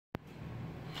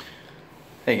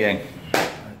Hey gang,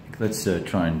 let's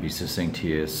try and be succinct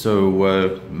here.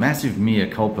 So massive mea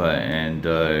culpa and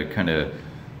kind of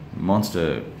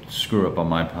monster screw up on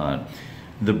my part.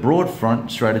 The broad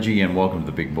front strategy, and welcome to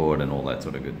the big board and all that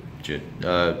sort of good shit.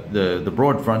 The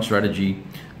broad front strategy,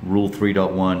 rule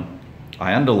 3.1,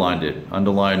 I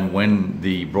underlined when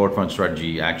the broad front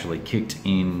strategy actually kicked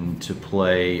into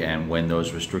play and when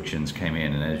those restrictions came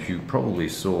in. And as you probably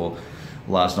saw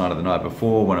last night or the night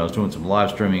before when I was doing some live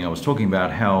streaming, I was talking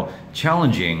about how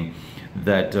challenging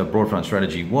that broad front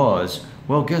strategy was.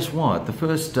 Well, guess what? The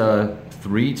first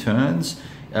 3 turns,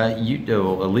 or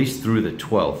at least through the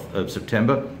 12th of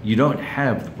September, you don't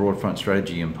have the broad front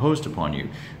strategy imposed upon you.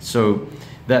 So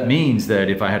that means that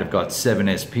if I had got 7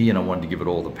 SP and I wanted to give it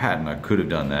all the pattern, I could have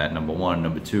done that. Number one.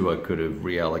 Number two, I could have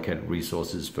reallocated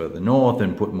resources further north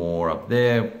and put more up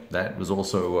there. That was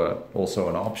also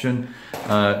an option.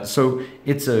 So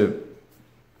it's a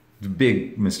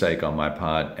big mistake on my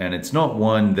part, and it's not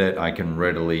one that I can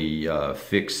readily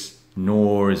fix,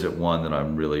 nor is it one that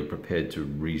I'm really prepared to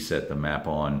reset the map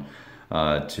on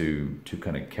to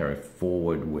kind of carry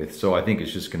forward with. So I think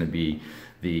it's just going to be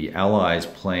the Allies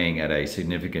playing at a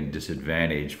significant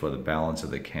disadvantage for the balance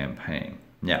of the campaign.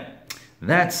 Now,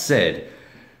 that said,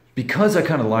 because I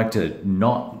kind of like to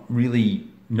not really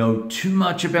know too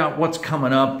much about what's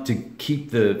coming up to keep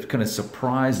the kind of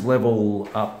surprise level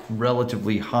up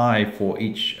relatively high for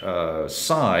each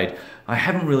side, I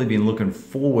haven't really been looking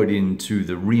forward into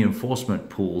the reinforcement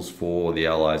pools for the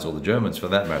Allies or the Germans for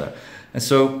that matter. And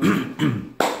so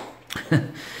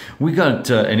we got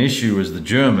an issue as the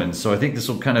Germans, so I think this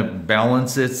will kind of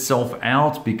balance itself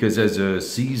out, because as a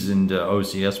seasoned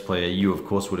OCS player, you of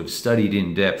course would have studied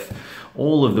in depth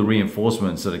all of the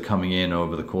reinforcements that are coming in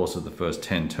over the course of the first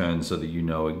 10 turns, so that you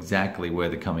know exactly where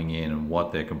they're coming in and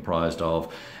what they're comprised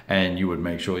of, and you would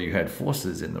make sure you had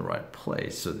forces in the right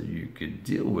place so that you could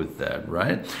deal with that,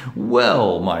 right?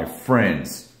 Well, my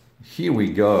friends, here we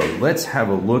go. Let's have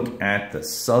a look at the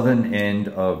southern end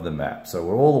of the map. So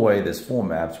we're all the way, there's 4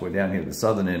 maps. We're down here at the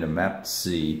southern end of map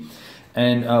C.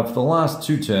 And for the last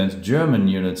 2 turns, German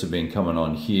units have been coming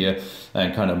on here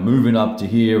and kind of moving up to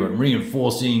here and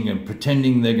reinforcing and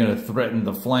pretending they're going to threaten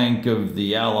the flank of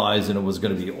the Allies and it was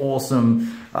going to be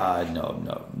awesome.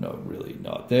 No, really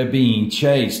not. They're being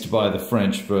chased by the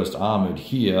French 1st Armored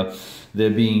here. They're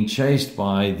being chased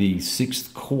by the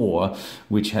 6th Corps,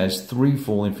 which has 3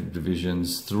 full infantry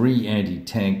divisions, 3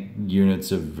 anti-tank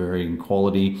units of varying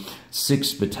quality,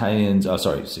 3 battalions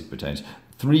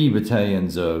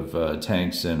of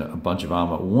tanks and a bunch of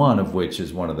armor, one of which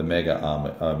is one of the mega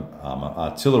armor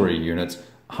artillery units,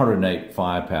 108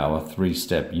 firepower,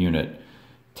 3-step unit.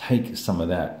 Take some of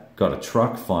that. Got a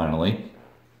truck finally.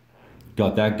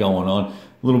 Got that going on.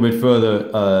 A little bit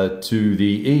further to the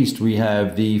east, we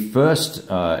have the 1st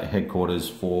headquarters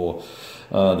for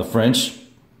the French,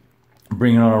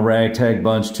 bringing on a ragtag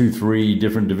bunch, 2-3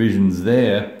 different divisions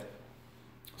there.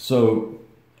 So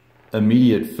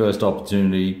immediate first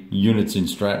opportunity, units in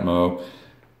Stratmo,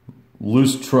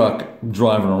 loose truck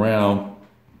driving around,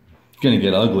 gonna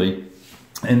get ugly.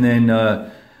 And then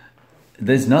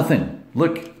there's nothing.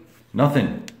 Look,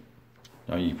 nothing.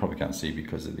 Oh, you probably can't see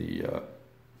because of the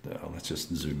let's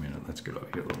just zoom in and let's get over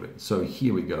here a little bit. So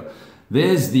here we go.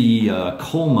 There's the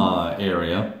Colmar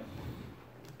area.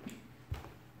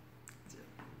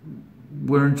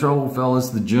 We're in trouble,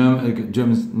 fellas. The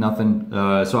Germans, nothing.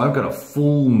 So I've got a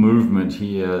full movement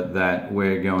here that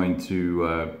we're going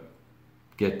to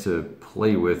get to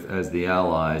play with as the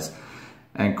Allies,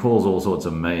 and cause all sorts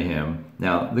of mayhem.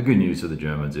 Now, the good news for the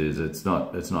Germans is it's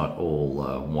not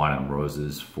all wine and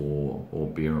roses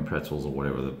or beer and pretzels, or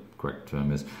whatever the correct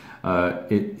term is.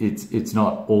 It's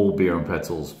not all beer and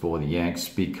pretzels for the Yanks,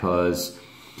 because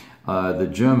the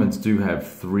Germans do have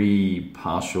 3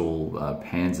 partial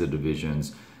panzer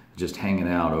divisions just hanging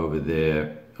out over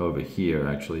here,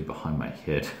 actually behind my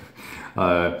head,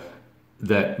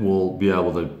 that will be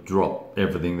able to drop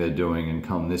everything they're doing and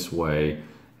come this way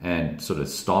and sort of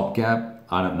stopgap.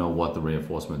 I don't know what the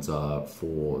reinforcements are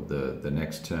for the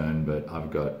next turn, but I've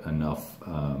got enough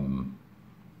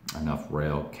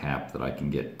rail cap that I can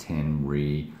get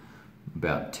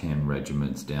about 10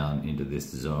 regiments down into this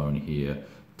zone here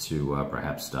to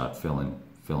perhaps start filling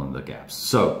the gaps.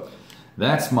 So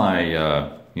that's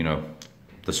my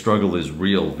the struggle is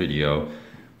real video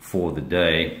for the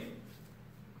day.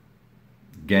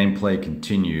 Gameplay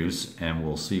continues, and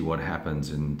we'll see what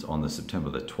happens on the September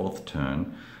the 12th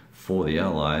turn for the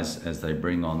Allies as they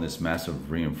bring on this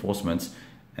massive reinforcements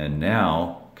and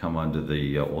now come under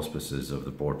the auspices of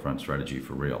the Broadfront strategy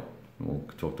for real. We'll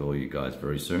talk to all you guys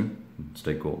very soon.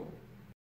 Stay cool.